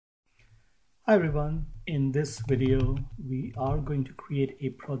Hi everyone, in this video we are going to create a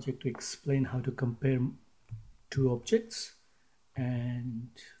project to explain how to compare two objects, and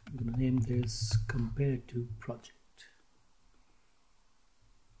I'm going to name this compareTo project.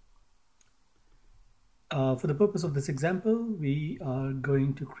 For the purpose of this example, we are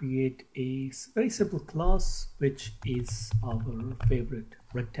going to create a very simple class which is our favorite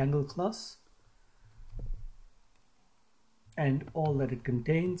rectangle class, and all that it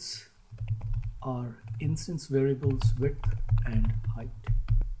contains are instance variables width and height.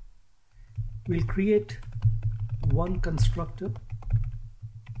 We'll create one constructor,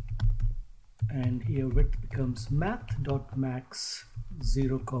 and here width becomes math.max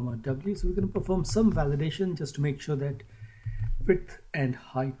 0,w. So we're going to perform some validation just to make sure that width and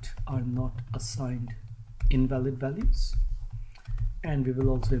height are not assigned invalid values. And we will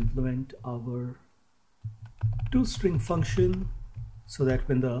also implement our toString function, so that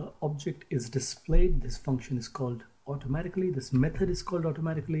when the object is displayed, this function is called automatically, this method is called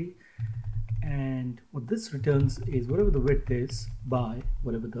automatically, and what this returns is whatever the width is by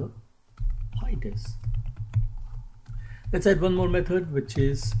whatever the height is. Let's add one more method, which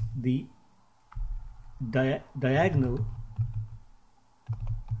is the diagonal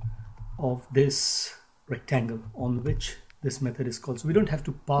of this rectangle on which this method is called. So we don't have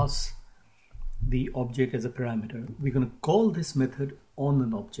to pass the object as a parameter. We're going to call this method on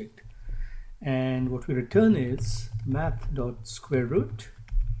an object, and what we return is math.square root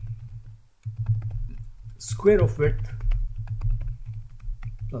square of width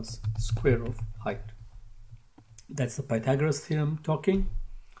plus square of height. That's the Pythagoras theorem talking.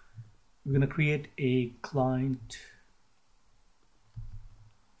 We're going to create a client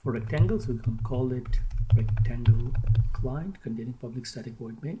for rectangles. We're going to call it rectangle client containing public static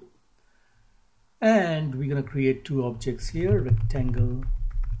void main. And we're going to create two objects here, rectangle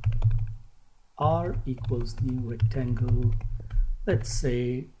R equals new rectangle, let's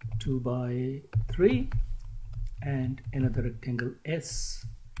say 2 by 3, and another rectangle S,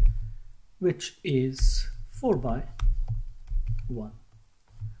 which is 4 by 1.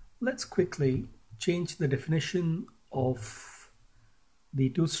 Let's quickly change the definition of the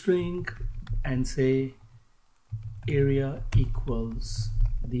toString and say area equals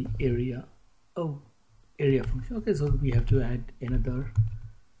the area function. Okay, so we have to add another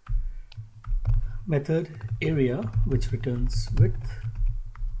method, area, which returns width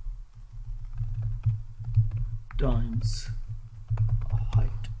times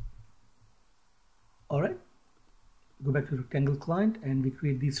height. All right, go back to rectangle client and we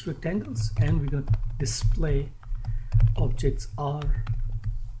create these rectangles, and we're going to display objects R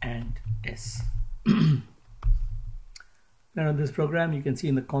and S. Now in this program, you can see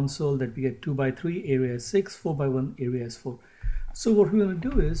in the console that we get 2 by 3, area is 6, 4 by 1, area is 4. So what we're going to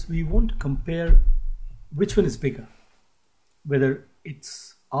do is we want to compare which one is bigger, whether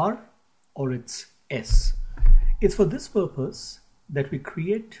it's R or it's S. It's for this purpose that we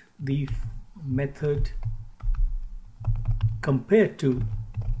create the method compareTo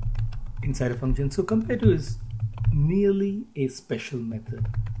inside a function. So compareTo is merely a special method.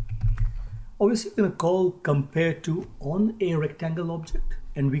 Obviously, we're going to call compareTo on a rectangle object,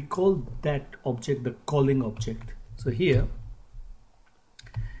 and we call that object the calling object. So here,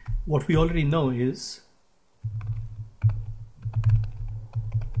 what we already know is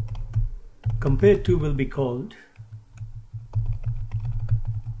compareTo will be called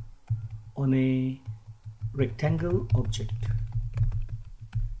on a rectangle object.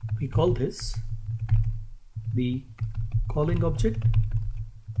 We call this the calling object,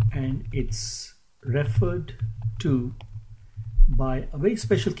 and it's referred to by a very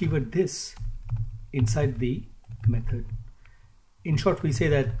special keyword, this, inside the method. In short, we say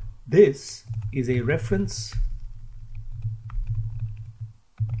that this is a reference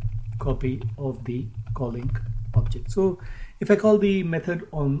copy of the calling object. So if I call the method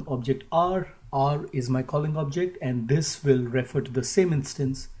on object R, R is my calling object, and this will refer to the same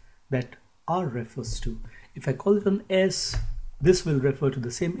instance that R refers to. If I call it on S, this will refer to the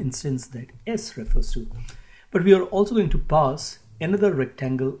same instance that S refers to. But we are also going to pass another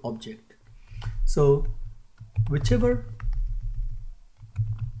rectangle object. So whichever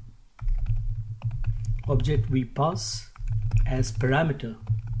object we pass as parameter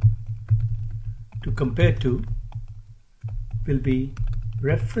to compareTo will be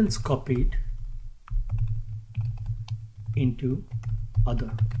reference copied into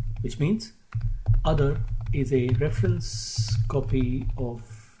other, which means other is a reference copy of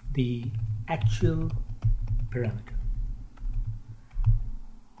the actual parameter.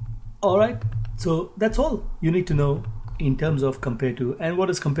 All right, so that's all you need to know in terms of compareTo. And what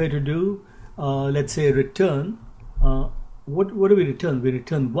does compareTo do? let's say return, what do we return? We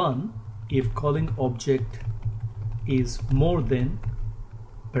return 1 if calling object is more than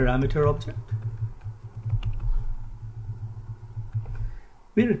parameter object.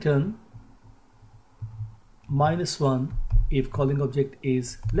 We return -1 if calling object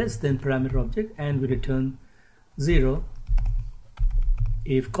is less than parameter object, and we return 0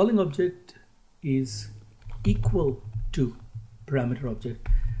 if calling object is equal to parameter object.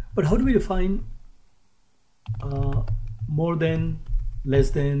 But how do we define more than,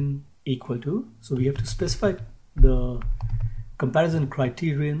 less than, equal to? So we have to specify the comparison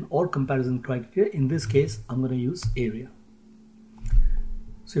criterion or comparison criteria. In this case, I'm going to use area.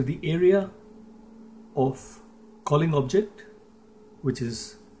 So if the area of calling object, which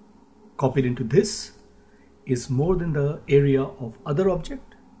is copied into this, is more than the area of other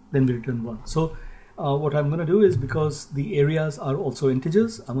object, then we return 1. So what I'm going to do is, because the areas are also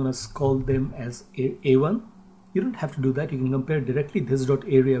integers, I'm going to call them as A1. You don't have to do that. You can compare directly this dot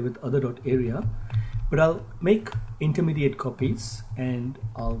area with other dot area, but I'll make intermediate copies and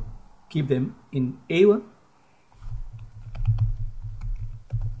I'll keep them in A1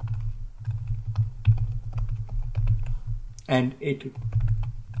 and A2.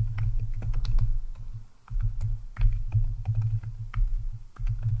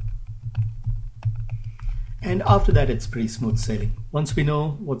 And after that, it's pretty smooth sailing. Once we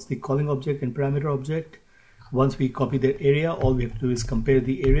know what's the calling object and parameter object, once we copy their area, all we have to do is compare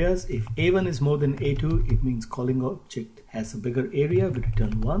the areas. If A1 is more than A2, it means calling object has a bigger area. We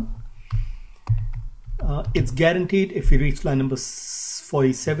return 1. It's guaranteed if we reach line number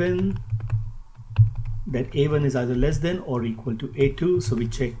 47 that A1 is either less than or equal to A2. So we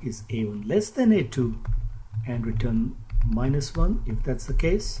check, is A1 less than A2, and return -1 if that's the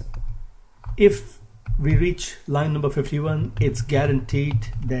case. If we reach line number 51, it's guaranteed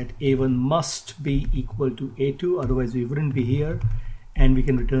that A1 must be equal to A2, otherwise we wouldn't be here, and we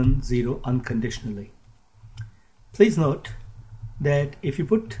can return 0 unconditionally. Please note that if you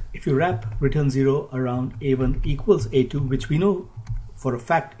wrap return 0 around A1 equals A2, which we know for a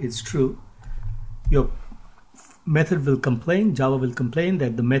fact is true, your method will complain, Java will complain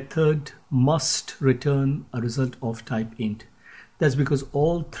that the method must return a result of type int. That's because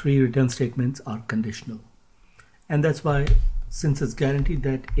all 3 return statements are conditional. And that's why, since it's guaranteed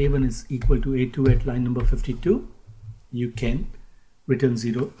that A1 is equal to A2 at line number 52, you can return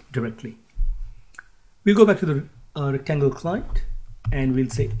 0 directly. We'll go back to the rectangle client and we'll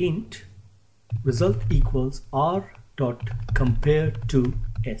say int result equals r.compareTo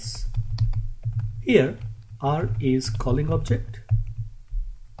s. Here, r is calling object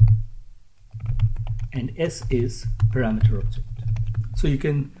and s is parameter object. So you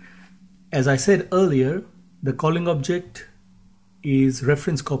can, as I said earlier, the calling object is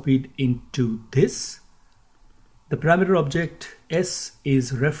reference copied into this. The parameter object s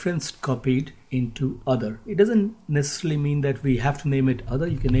is reference copied into other. It doesn't necessarily mean that we have to name it other.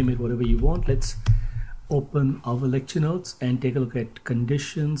 You can name it whatever you want. Let's open our lecture notes and take a look at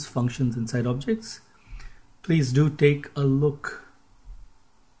conditions, functions inside objects. Please do take a look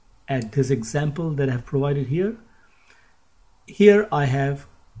at this example that I have provided here. Here I have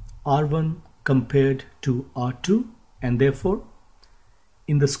R1 compared to R2, and therefore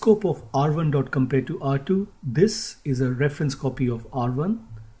in the scope of R1.compareTo R2, this is a reference copy of R1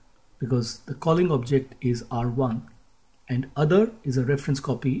 because the calling object is R1, and other is a reference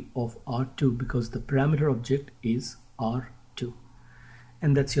copy of R2 because the parameter object is R2.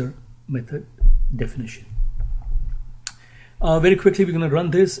 And that's your method definition. Very quickly, we're going to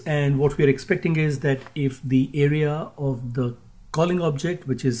run this, and what we are expecting is that if the area of the calling object,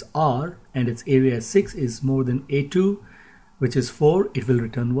 which is R, and its area is 6, is more than A2, which is 4, it will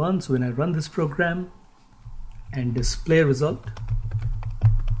return 1. So when I run this program and display result,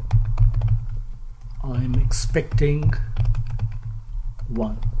 I'm expecting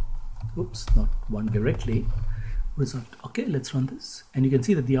 1. Oops, not 1 directly. Result. Okay, let's run this, and you can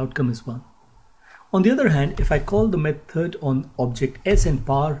see that the outcome is 1. On the other hand, if I call the method on object s and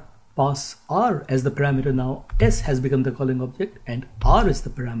pass r as the parameter, now s has become the calling object and r is the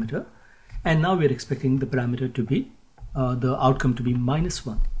parameter, and now we are expecting the parameter to be the outcome to be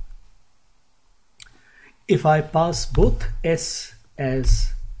 -1. If I pass both s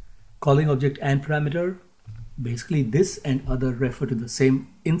as calling object and parameter, basically this and other refer to the same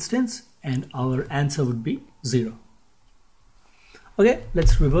instance, and our answer would be 0. Okay,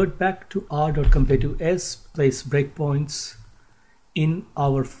 let's revert back to r.compareTo s, place breakpoints in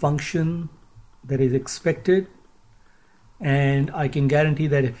our function that is expected, and I can guarantee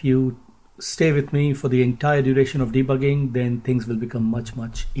that if you stay with me for the entire duration of debugging, then things will become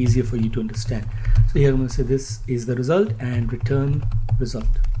much easier for you to understand. So here I'm going to say this is the result and return result.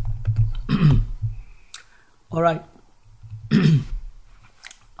 All right.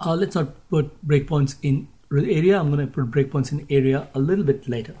 Let's not put breakpoints in area. I'm going to put breakpoints in area a little bit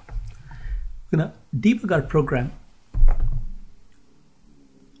later. I'm going to debug our program,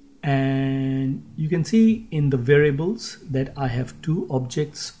 and you can see in the variables that I have two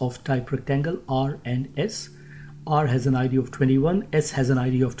objects of type rectangle, R and S. R has an ID of 21, S has an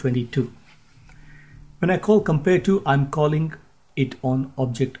ID of 22. When I call compareTo, I'm calling it on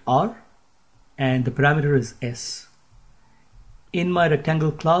object R, and the parameter is S. In my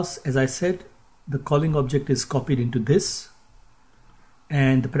rectangle class, as I said, the calling object is copied into this,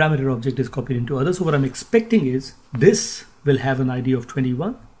 and the parameter object is copied into other. So what I'm expecting is this will have an ID of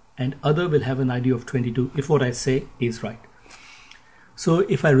 21 and other will have an ID of 22 if what I say is right. So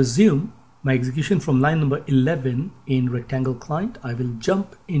if I resume my execution from line number 11 in rectangle client, I will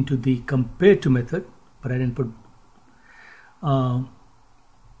jump into the compareTo method, but I didn't put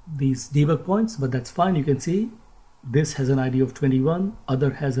these debug points, but that's fine. You can see this has an ID of 21,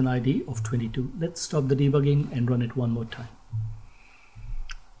 other has an ID of 22. Let's stop the debugging and run it one more time.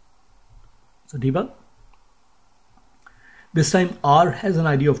 So debug. This time R has an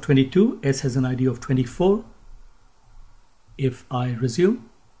ID of 22, S has an ID of 24. If I resume,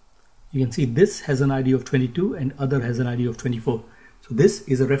 you can see this has an ID of 22 and other has an ID of 24. So this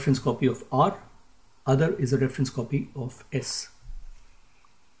is a reference copy of R, other is a reference copy of S.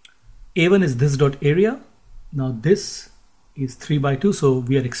 A1 is this dot area. Now this is 3 by 2, so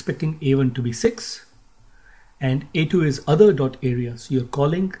we are expecting A1 to be 6, and A2 is other dot area. So you're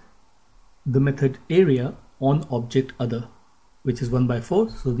calling the method area on object other, which is 1 by 4.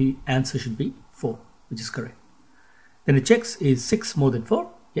 So the answer should be 4, which is correct. Then it checks, is 6 more than 4?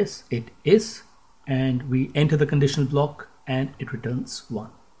 Yes, it is. And we enter the conditional block and it returns 1,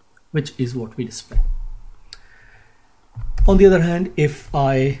 which is what we display. On the other hand, if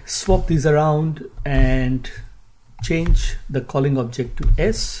I swap these around and change the calling object to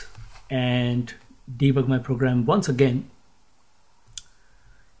S and debug my program once again,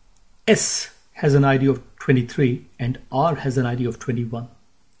 S has an ID of 23 and R has an ID of 21.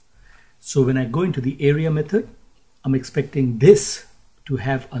 So when I go into the area method, I'm expecting this to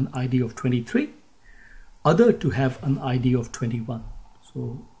have an ID of 23, other to have an ID of 21.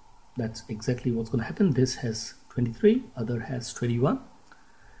 So that's exactly what's going to happen. This has 23, other has 21.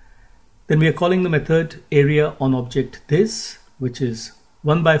 Then we are calling the method area on object this, which is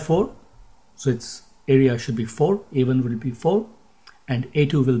 1 by 4. So its area should be 4, A1 will be 4, and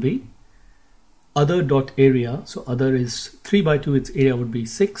A2 will be other dot area. So other is 3 by 2, its area would be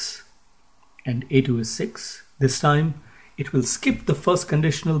 6, and A2 is 6. This time it will skip the first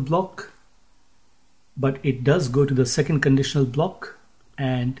conditional block, but it does go to the second conditional block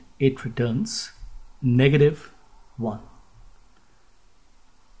and it returns -1.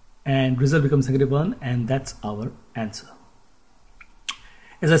 And result becomes -1, and that's our answer.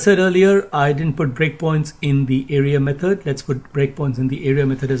 As I said earlier, I didn't put breakpoints in the area method. Let's put breakpoints in the area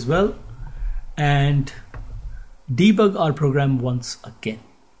method as well and debug our program once again.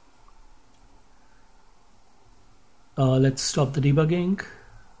 Let's stop the debugging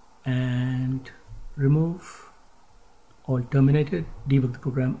and remove or terminate it. Debug the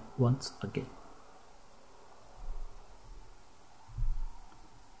program once again.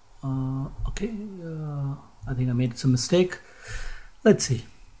 Okay, I think I made some mistake. Let's see.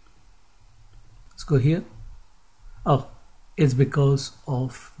 Let's go here. Oh, it's because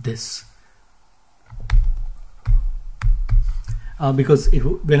of this. Because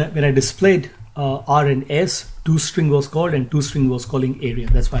when I displayed R and S, toString was called and toString was calling area.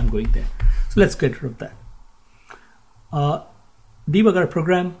 That's why I'm going there. So let's get rid of that. Debug our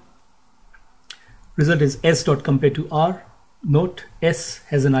program. Result is s.compareTo. Note S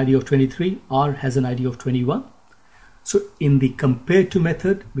has an ID of 23, R has an ID of 21. So in the compareTo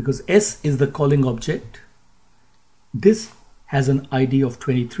method, because S is the calling object, this has an ID of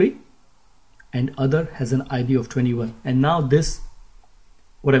 23 and other has an ID of 21. And now this,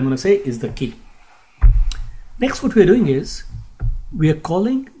 what I'm going to say, is the key. Next, what we're doing is we are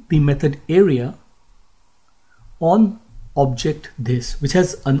calling the method area on object this, which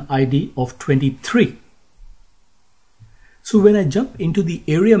has an ID of 23. So when I jump into the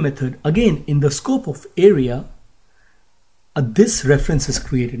area method, again in the scope of area, this reference is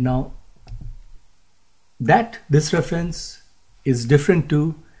created. Now this reference is different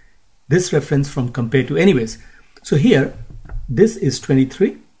to this reference from compareTo. Anyways, so here this is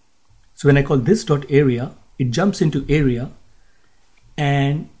 23. So when I call this dot area, it jumps into area,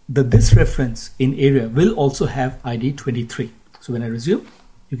 and this reference in area will also have ID 23. So when I resume,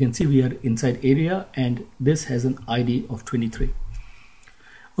 you can see we are inside area and this has an ID of 23.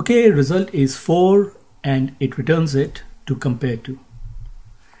 Okay, result is 4 and it returns it to compare to.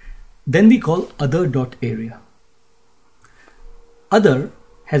 Then we call other.area. Other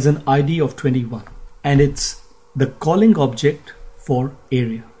has an ID of 21 and it's the calling object for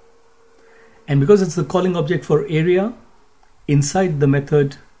area. And because it's the calling object for area, inside the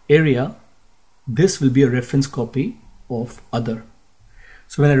method area, this will be a reference copy of other.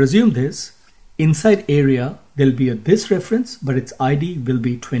 So when I resume this, inside area, there'll be a this reference, but its ID will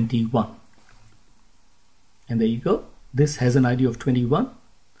be 21. And there you go. This has an ID of 21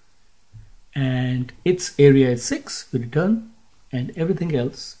 and its area is 6, we return, and everything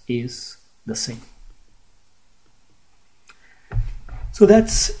else is the same. So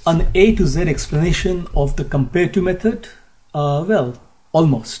that's an A to Z explanation of the compareTo method. Well,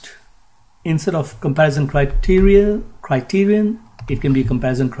 almost. Instead of comparison criterion, it can be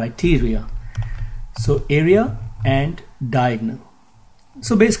comparison criteria. So area and diagonal.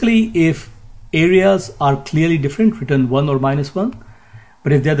 So basically, if areas are clearly different, return 1 or -1.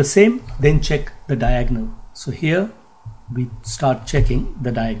 But if they're the same, then check the diagonal. So here we start checking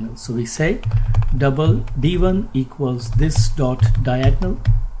the diagonal. So we say double D1 equals this dot diagonal,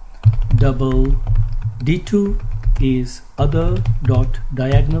 double D2 is other dot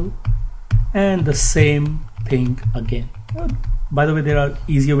diagonal, and the same thing again. By the way, there are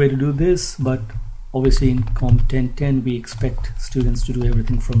easier way to do this, but obviously in Comp 1010 we expect students to do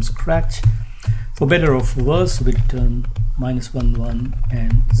everything from scratch. For better or for worse, we return -1, 1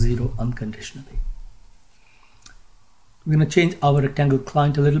 and 0 unconditionally. We're going to change our rectangle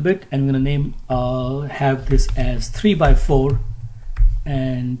client a little bit, and we're going to name have this as 3 by 4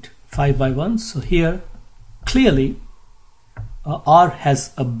 and 5 by 1. So here clearly R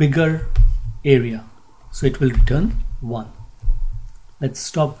has a bigger area, so it will return 1. Let's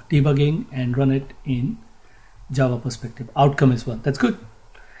stop debugging and run it in Java perspective. Outcome is 1. That's good.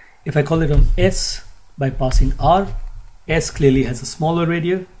 If I call it on S by passing R, S clearly has a smaller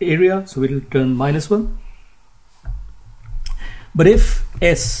area, so it will return -1. But if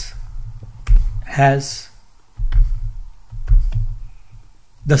S has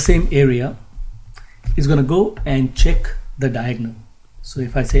the same area, it's going to go and check the diagonal. So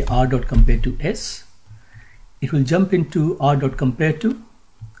if I say r.compareTo S, it will jump into r.compareTo.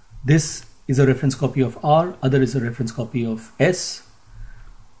 This is a reference copy of R, other is a reference copy of S.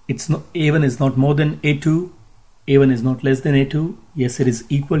 It's not, A1 is not more than A2, A1 is not less than A2, yes it is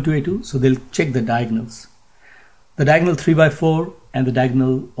equal to A2, so they'll check the diagonals. The diagonal 3 by 4 and the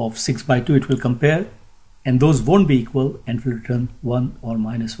diagonal of 6 by 2 it will compare, and those won't be equal and will return 1 or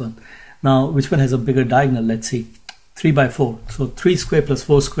 -1. Now which one has a bigger diagonal? Let's see. 3 by 4. So 3 square plus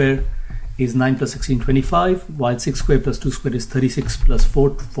 4 square is 9 plus 16, 25, while 6 square plus 2 square is 36 plus 4,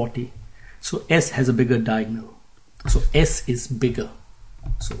 40. So S has a bigger diagonal. So S is bigger.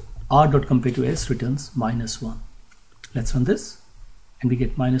 So r.compareTo S returns -1. Let's run this and we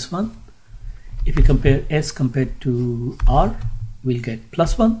get -1. If we compare S compared to R, we'll get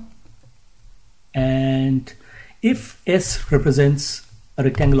 +1. And if S represents a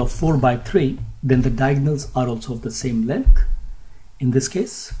rectangle of 4 by 3, then the diagonals are also of the same length. In this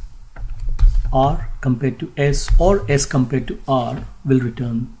case, R compared to S or S compared to R will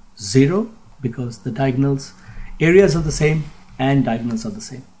return 0 because the diagonals, areas are the same and diagonals are the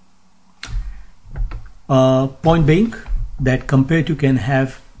same. Point being that compareTo can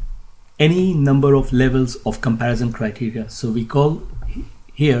have any number of levels of comparison criteria. So we call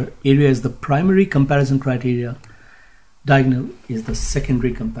here area is the primary comparison criteria, diagonal is the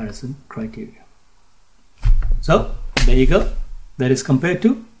secondary comparison criteria. So there you go. That is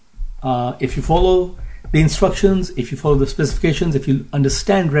compareTo. If you follow the instructions, if you follow the specifications, if you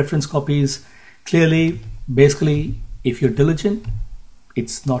understand reference copies clearly, basically if you're diligent,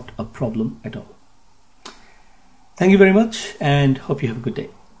 it's not a problem at all. Thank you very much and hope you have a good day.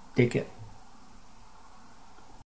 Take care.